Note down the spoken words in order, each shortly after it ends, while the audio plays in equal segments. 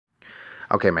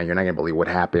Okay, man, you're not gonna believe what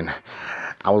happened.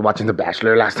 I was watching The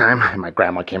Bachelor last time, and my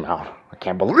grandma came out. I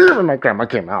can't believe it, my grandma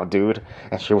came out, dude.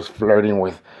 And she was flirting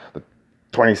with the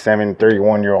 27,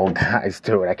 31-year-old guys,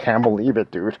 dude. I can't believe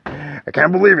it, dude. I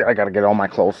can't believe it. I gotta get all my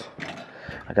clothes.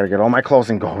 I gotta get all my clothes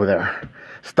and go over there.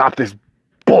 Stop this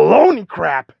baloney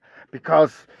crap,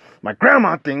 because my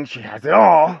grandma thinks she has it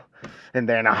all. And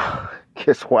then,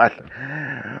 guess what?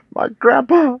 My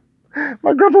grandpa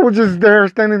was just there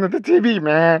standing at the TV,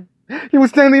 man. He was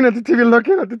standing at the TV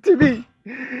looking at the TV.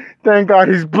 Thank God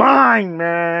he's blind,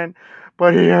 man.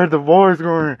 But he heard the voice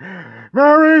going,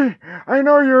 "Mary, I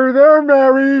know you're there,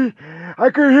 Mary. I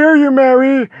could hear you,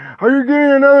 Mary. Are you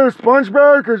getting another sponge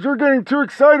bag? Because you're getting too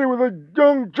excited with a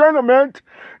young gentleman."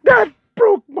 That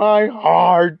broke my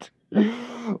heart.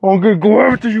 I'm gonna go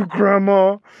after you,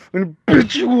 Grandma, and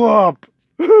beat you up.